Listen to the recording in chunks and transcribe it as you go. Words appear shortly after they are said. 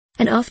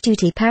an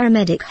off-duty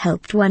paramedic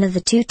helped one of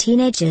the two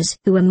teenagers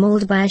who were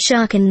mauled by a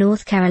shark in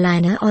North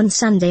Carolina on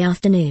Sunday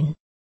afternoon.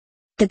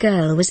 The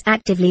girl was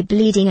actively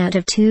bleeding out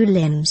of two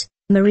limbs,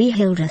 Marie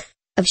Hildreth,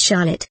 of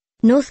Charlotte,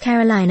 North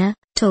Carolina,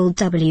 told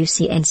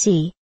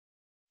WCNC.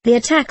 The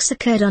attacks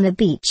occurred on a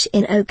beach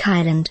in Oak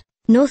Island,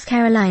 North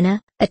Carolina,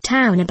 a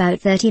town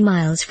about 30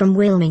 miles from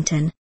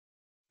Wilmington.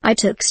 I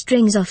took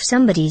strings off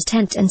somebody's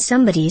tent and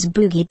somebody's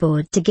boogie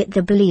board to get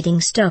the bleeding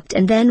stopped,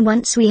 and then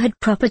once we had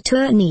proper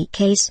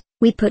tourniquets,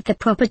 we put the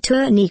proper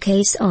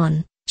tourniquets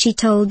on, she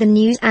told the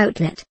news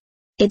outlet.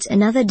 It's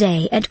another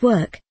day at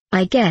work,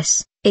 I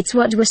guess, it's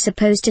what we're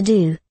supposed to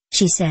do,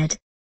 she said.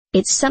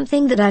 It's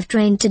something that I've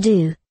trained to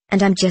do,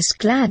 and I'm just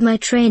glad my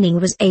training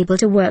was able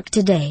to work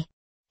today.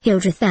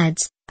 Hildreth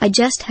adds, I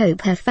just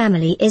hope her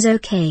family is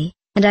okay,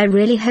 and I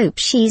really hope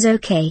she's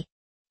okay.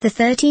 The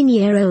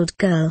 13-year-old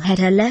girl had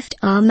her left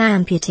arm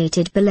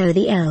amputated below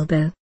the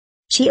elbow.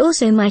 She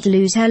also might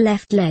lose her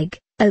left leg,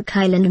 Oak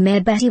Island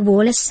Mayor Betty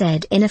Wallace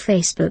said in a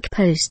Facebook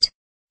post.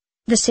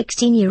 The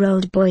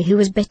 16-year-old boy who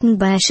was bitten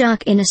by a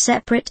shark in a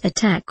separate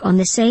attack on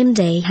the same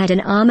day had an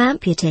arm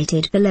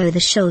amputated below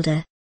the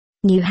shoulder.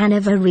 New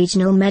Hanover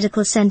Regional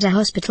Medical Center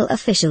hospital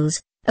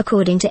officials,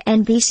 according to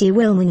NBC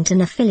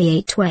Wilmington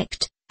affiliate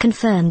WECT,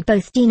 confirmed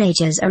both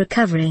teenagers are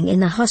recovering in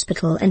the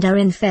hospital and are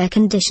in fair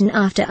condition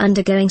after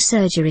undergoing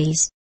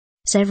surgeries.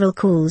 Several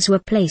calls were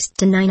placed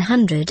to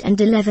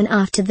 911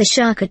 after the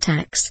shark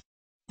attacks.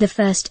 The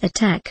first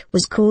attack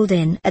was called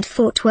in at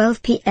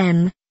 4:12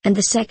 p.m., and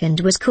the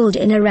second was called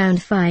in around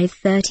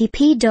 5:30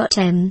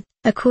 p.m.,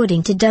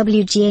 according to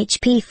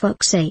WGHP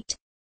Fox 8.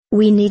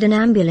 We need an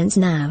ambulance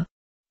now.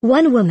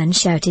 One woman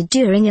shouted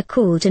during a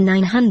call to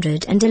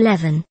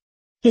 911.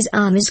 His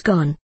arm is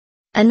gone.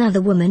 Another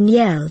woman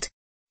yelled.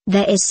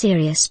 There is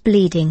serious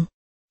bleeding.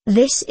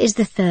 This is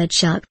the third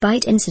shark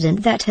bite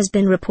incident that has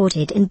been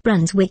reported in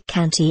Brunswick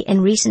County in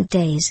recent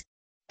days.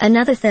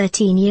 Another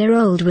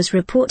 13-year-old was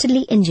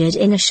reportedly injured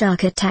in a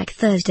shark attack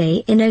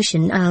Thursday in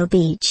Ocean Isle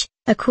Beach,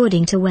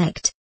 according to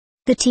WECT.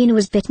 The teen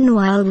was bitten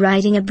while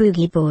riding a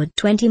boogie board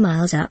 20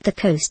 miles up the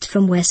coast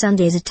from where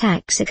Sunday's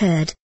attacks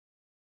occurred.